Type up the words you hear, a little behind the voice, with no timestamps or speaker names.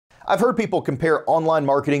I've heard people compare online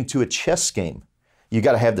marketing to a chess game. You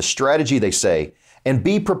got to have the strategy, they say, and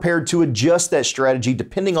be prepared to adjust that strategy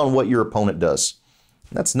depending on what your opponent does.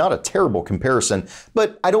 That's not a terrible comparison,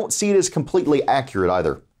 but I don't see it as completely accurate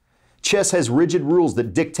either. Chess has rigid rules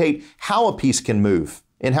that dictate how a piece can move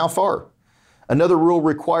and how far. Another rule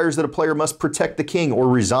requires that a player must protect the king or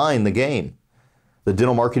resign the game. The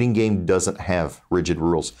dental marketing game doesn't have rigid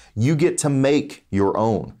rules. You get to make your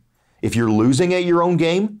own. If you're losing at your own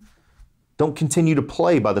game, don't continue to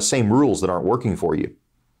play by the same rules that aren't working for you.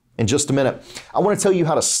 In just a minute, I want to tell you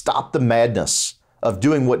how to stop the madness of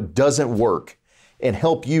doing what doesn't work and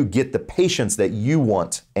help you get the patients that you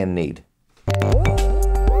want and need.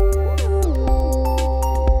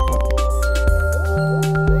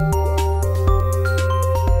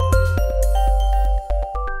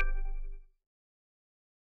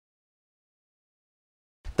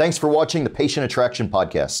 Thanks for watching the Patient Attraction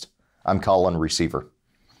Podcast. I'm Colin, receiver.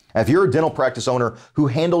 If you're a dental practice owner who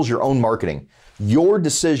handles your own marketing, your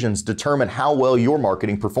decisions determine how well your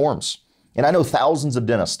marketing performs. And I know thousands of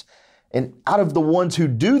dentists, and out of the ones who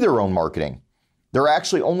do their own marketing, there are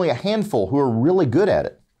actually only a handful who are really good at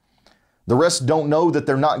it. The rest don't know that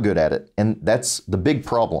they're not good at it, and that's the big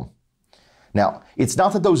problem. Now, it's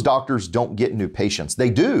not that those doctors don't get new patients. They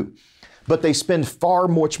do, but they spend far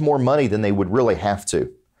much more money than they would really have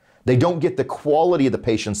to. They don't get the quality of the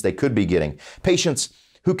patients they could be getting. Patients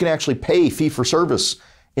who can actually pay fee-for-service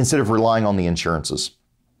instead of relying on the insurances.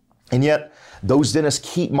 And yet, those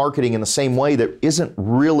dentists keep marketing in the same way that isn't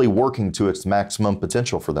really working to its maximum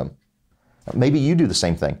potential for them. Maybe you do the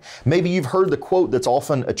same thing. Maybe you've heard the quote that's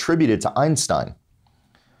often attributed to Einstein.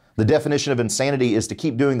 The definition of insanity is to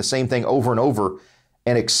keep doing the same thing over and over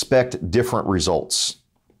and expect different results.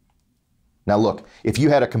 Now look, if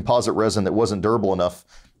you had a composite resin that wasn't durable enough,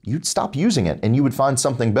 you'd stop using it and you would find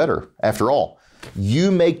something better. After all, you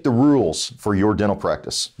make the rules for your dental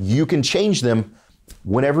practice. You can change them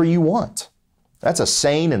whenever you want. That's a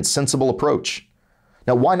sane and sensible approach.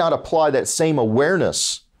 Now, why not apply that same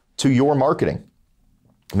awareness to your marketing?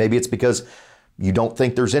 Maybe it's because you don't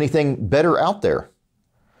think there's anything better out there.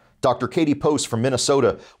 Dr. Katie Post from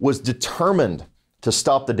Minnesota was determined to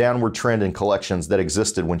stop the downward trend in collections that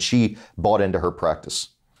existed when she bought into her practice.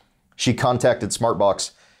 She contacted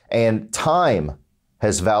SmartBox, and time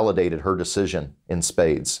has validated her decision in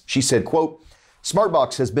spades. She said, quote,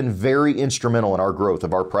 SmartBox has been very instrumental in our growth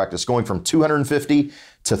of our practice, going from 250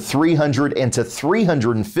 to 300 and to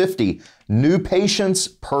 350 new patients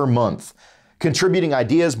per month, contributing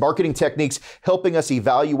ideas, marketing techniques, helping us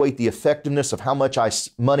evaluate the effectiveness of how much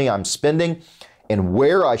money I'm spending and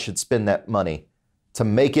where I should spend that money to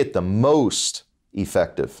make it the most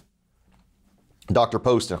effective. Dr.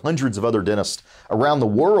 Post and hundreds of other dentists around the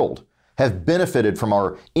world have benefited from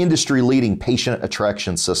our industry-leading patient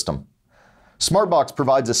attraction system. SmartBox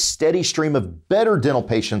provides a steady stream of better dental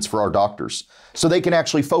patients for our doctors so they can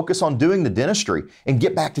actually focus on doing the dentistry and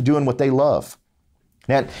get back to doing what they love.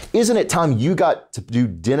 Now, isn't it time you got to do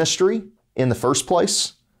dentistry in the first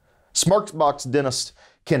place? SmartBox dentists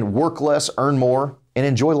can work less, earn more, and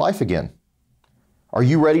enjoy life again. Are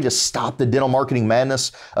you ready to stop the dental marketing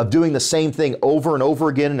madness of doing the same thing over and over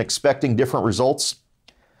again and expecting different results?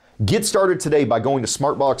 Get started today by going to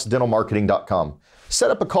smartboxdentalmarketing.com.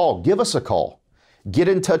 Set up a call, give us a call. Get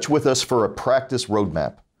in touch with us for a practice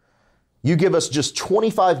roadmap. You give us just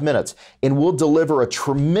 25 minutes and we'll deliver a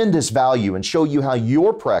tremendous value and show you how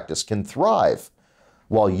your practice can thrive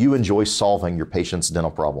while you enjoy solving your patients'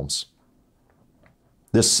 dental problems.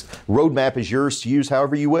 This roadmap is yours to use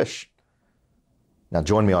however you wish. Now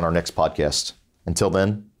join me on our next podcast. Until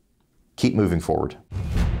then, keep moving forward.